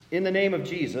In the name of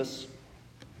Jesus,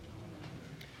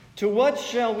 to what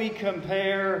shall we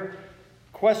compare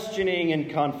questioning and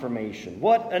confirmation?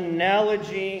 What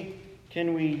analogy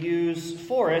can we use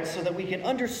for it so that we can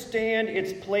understand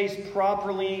its place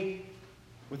properly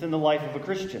within the life of a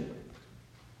Christian?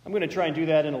 I'm going to try and do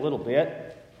that in a little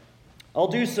bit. I'll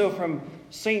do so from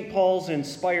St. Paul's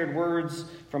inspired words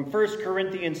from 1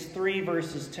 Corinthians 3,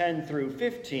 verses 10 through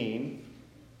 15.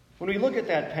 When we look at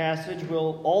that passage,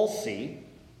 we'll all see,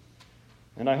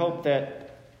 and I hope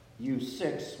that you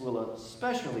six will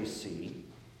especially see,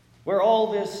 where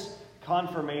all this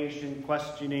confirmation,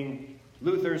 questioning,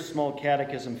 Luther's small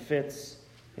catechism fits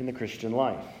in the Christian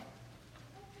life.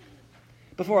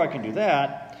 Before I can do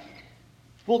that,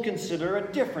 we'll consider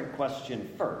a different question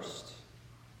first.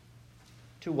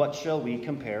 To what shall we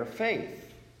compare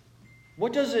faith?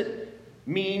 What does it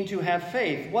mean to have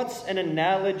faith? What's an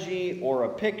analogy or a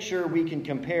picture we can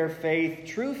compare faith,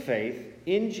 true faith,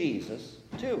 in Jesus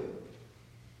to?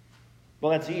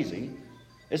 Well, that's easy,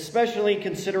 especially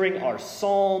considering our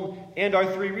psalm and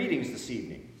our three readings this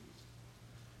evening.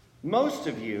 Most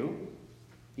of you,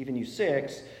 even you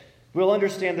six, will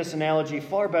understand this analogy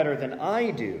far better than I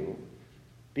do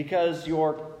because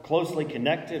you're closely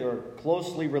connected or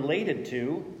closely related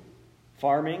to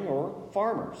farming or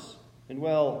farmers. And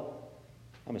well,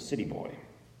 I'm a city boy.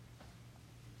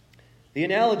 The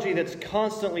analogy that's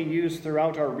constantly used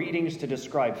throughout our readings to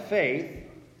describe faith,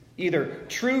 either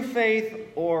true faith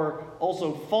or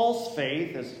also false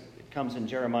faith, as it comes in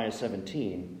Jeremiah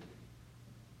 17,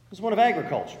 is one of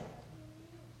agriculture.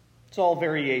 It's all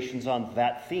variations on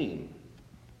that theme.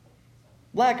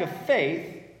 Lack of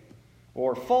faith,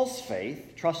 or false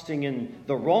faith, trusting in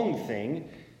the wrong thing,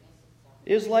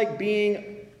 is like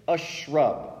being a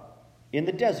shrub in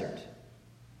the desert.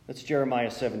 That's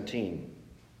Jeremiah 17.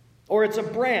 Or it's a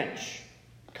branch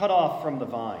cut off from the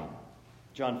vine,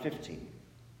 John 15.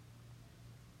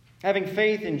 Having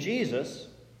faith in Jesus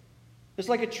is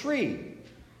like a tree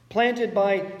planted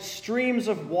by streams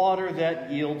of water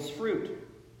that yields fruit,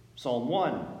 Psalm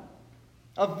 1.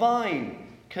 A vine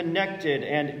connected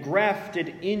and grafted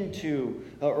into,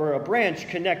 or a branch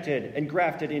connected and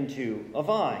grafted into a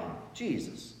vine,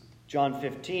 Jesus. John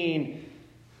 15,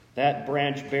 that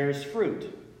branch bears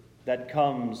fruit that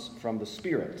comes from the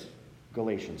Spirit,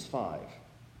 Galatians 5.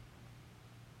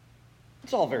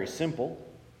 It's all very simple.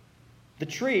 The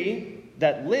tree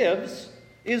that lives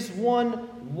is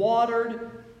one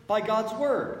watered by God's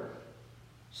word,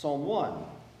 Psalm 1.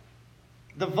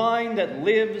 The vine that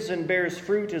lives and bears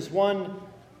fruit is one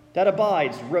that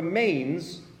abides,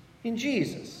 remains in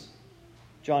Jesus.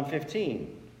 John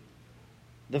 15.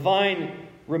 The vine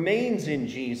remains in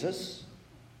Jesus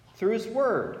through his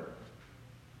word.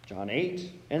 John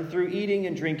 8. And through eating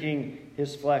and drinking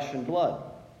his flesh and blood.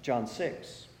 John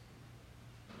 6.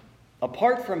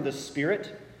 Apart from the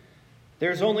Spirit,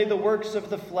 there's only the works of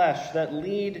the flesh that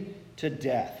lead to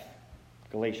death.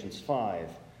 Galatians 5.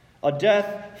 A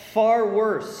death far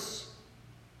worse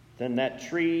than that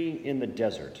tree in the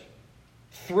desert.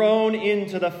 Thrown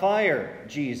into the fire,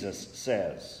 Jesus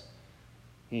says.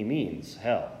 He means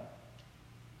hell.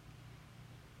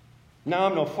 Now,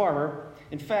 I'm no farmer.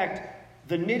 In fact,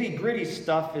 the nitty-gritty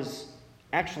stuff is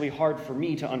actually hard for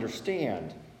me to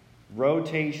understand.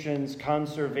 Rotations,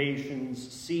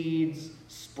 conservations, seeds,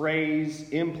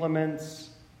 sprays, implements.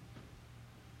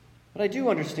 But I do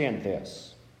understand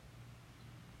this.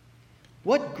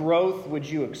 What growth would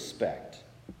you expect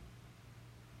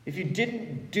if you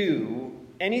didn't do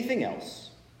anything else?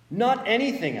 Not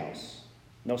anything else.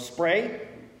 No spray,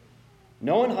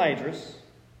 no anhydrous,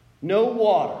 no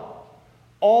water.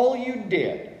 All you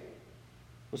did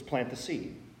was plant the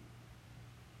seed.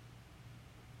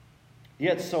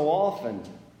 Yet so often,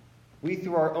 we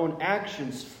through our own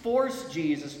actions force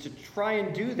Jesus to try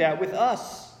and do that with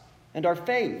us and our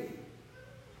faith.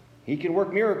 He can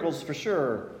work miracles for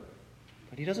sure,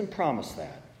 but he doesn't promise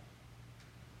that.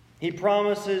 He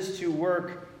promises to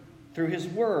work through his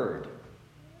word,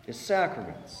 his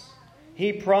sacraments.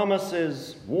 He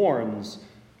promises, warns,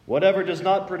 whatever does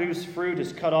not produce fruit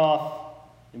is cut off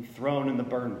and thrown in the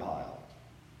burn pile.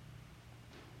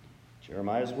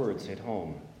 Jeremiah's words hit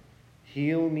home.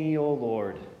 Heal me, O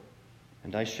Lord,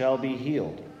 and I shall be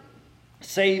healed.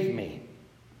 Save me,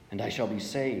 and I shall be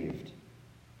saved.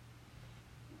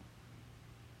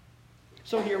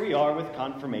 So here we are with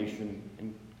confirmation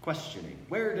and questioning.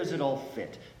 Where does it all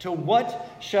fit? To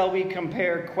what shall we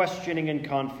compare questioning and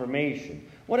confirmation?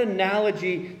 What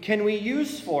analogy can we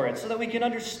use for it so that we can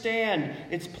understand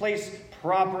its place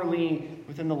properly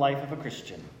within the life of a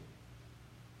Christian?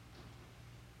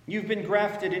 You've been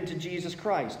grafted into Jesus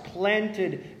Christ,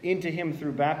 planted into him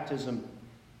through baptism.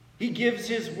 He gives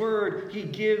his word. He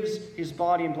gives his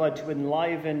body and blood to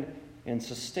enliven and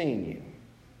sustain you.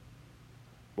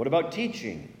 What about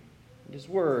teaching? His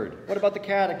word. What about the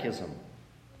catechism?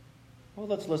 Well,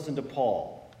 let's listen to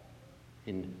Paul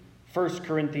in 1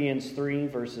 Corinthians 3,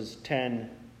 verses 10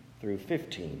 through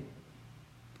 15.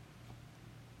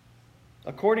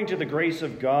 According to the grace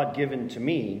of God given to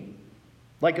me,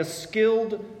 like a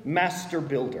skilled master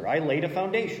builder, I laid a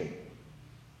foundation,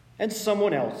 and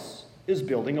someone else is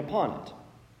building upon it.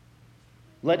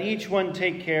 Let each one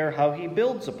take care how he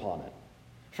builds upon it.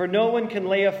 For no one can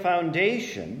lay a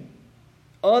foundation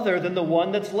other than the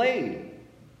one that's laid,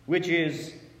 which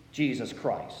is Jesus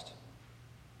Christ.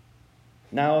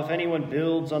 Now, if anyone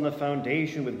builds on the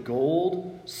foundation with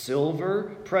gold,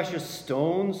 silver, precious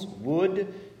stones,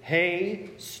 wood, hay,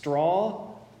 straw,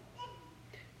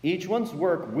 each one's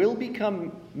work will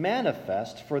become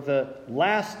manifest, for the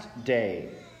last day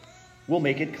will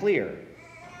make it clear,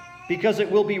 because it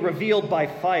will be revealed by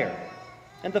fire,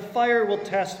 and the fire will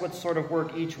test what sort of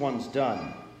work each one's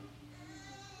done.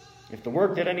 If the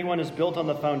work that anyone has built on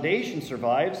the foundation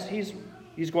survives, he's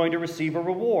going to receive a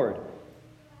reward.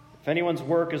 If anyone's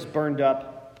work is burned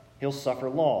up, he'll suffer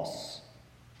loss,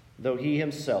 though he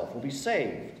himself will be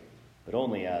saved, but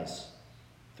only as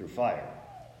through fire.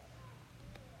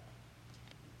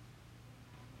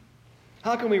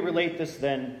 How can we relate this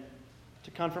then to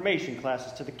confirmation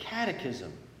classes, to the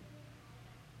catechism?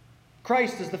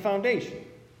 Christ is the foundation.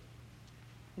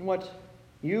 And what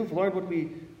you've learned, what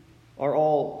we are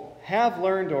all have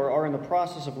learned or are in the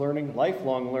process of learning,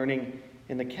 lifelong learning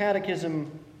in the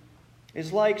catechism,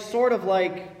 is sort of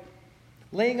like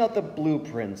laying out the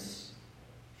blueprints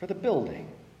for the building.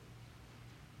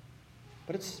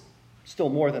 But it's still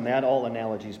more than that. All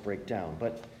analogies break down.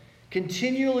 But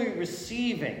continually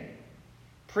receiving,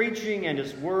 preaching and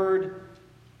his word,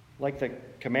 like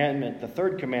the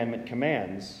third commandment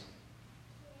commands,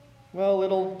 well,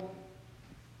 it'll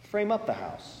frame up the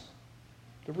house,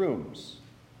 the rooms.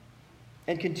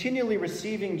 And continually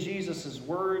receiving Jesus'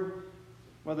 word,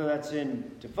 whether that's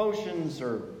in devotions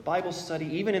or Bible study,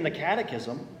 even in the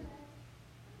catechism,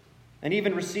 and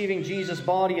even receiving Jesus'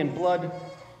 body and blood,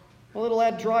 well, it'll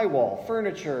add drywall,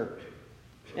 furniture,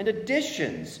 and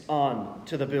additions on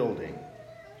to the building.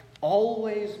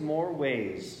 Always more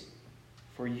ways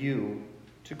for you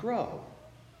to grow.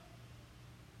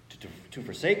 To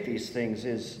forsake these things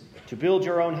is to build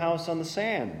your own house on the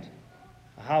sand,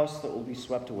 a house that will be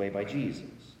swept away by Jesus,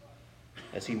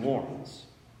 as he warns.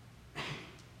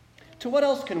 To what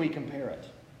else can we compare it?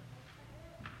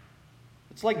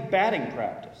 It's like batting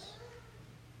practice,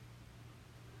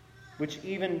 which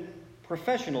even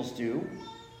professionals do,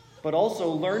 but also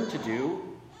learn to do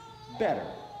better.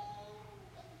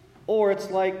 Or it's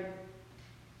like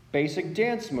basic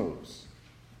dance moves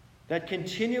that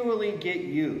continually get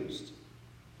used,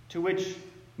 to which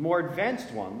more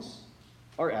advanced ones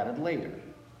are added later.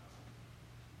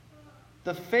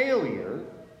 The failure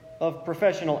of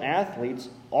professional athletes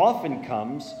often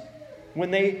comes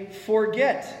when they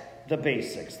forget the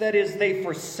basics. That is, they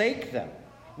forsake them,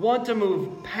 want to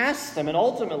move past them, and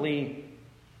ultimately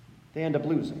they end up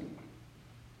losing.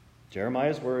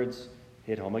 Jeremiah's words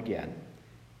hit home again.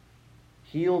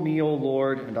 Heal me, O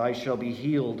Lord, and I shall be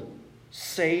healed.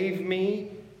 Save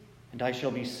me, and I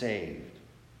shall be saved.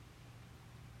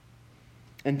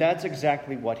 And that's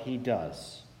exactly what he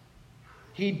does.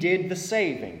 He did the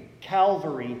saving.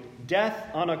 Calvary, death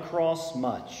on a cross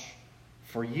much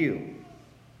for you.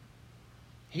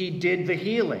 He did the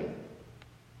healing.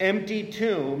 Empty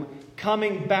tomb,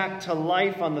 coming back to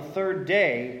life on the third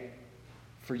day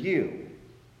for you.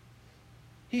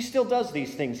 He still does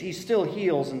these things. He still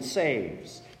heals and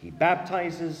saves. He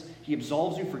baptizes. He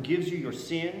absolves you, forgives you your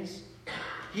sins.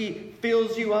 He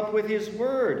fills you up with his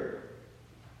word.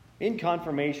 In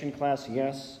confirmation class,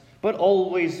 yes, but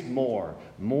always more.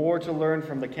 More to learn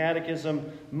from the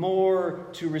catechism, more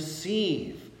to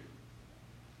receive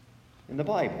in the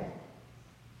Bible.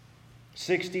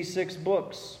 66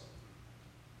 books,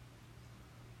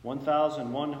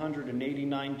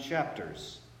 1,189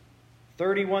 chapters,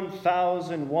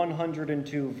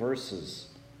 31,102 verses.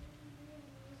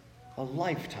 A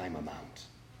lifetime amount.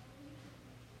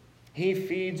 He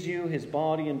feeds you his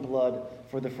body and blood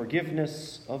for the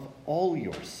forgiveness of all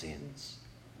your sins,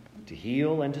 to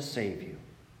heal and to save you.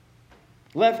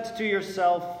 Left to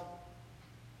yourself,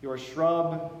 you're a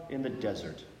shrub in the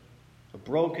desert, a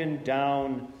broken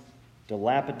down,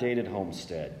 dilapidated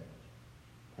homestead.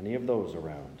 Plenty of those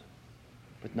around,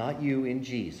 but not you in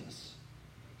Jesus.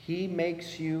 He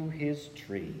makes you his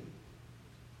tree,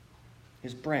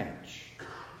 his branch,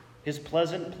 his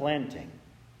pleasant planting,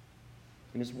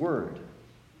 in his word,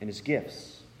 and his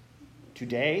gifts.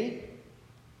 Today,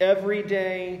 every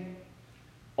day,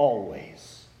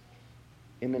 always.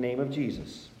 In the name of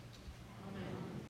Jesus.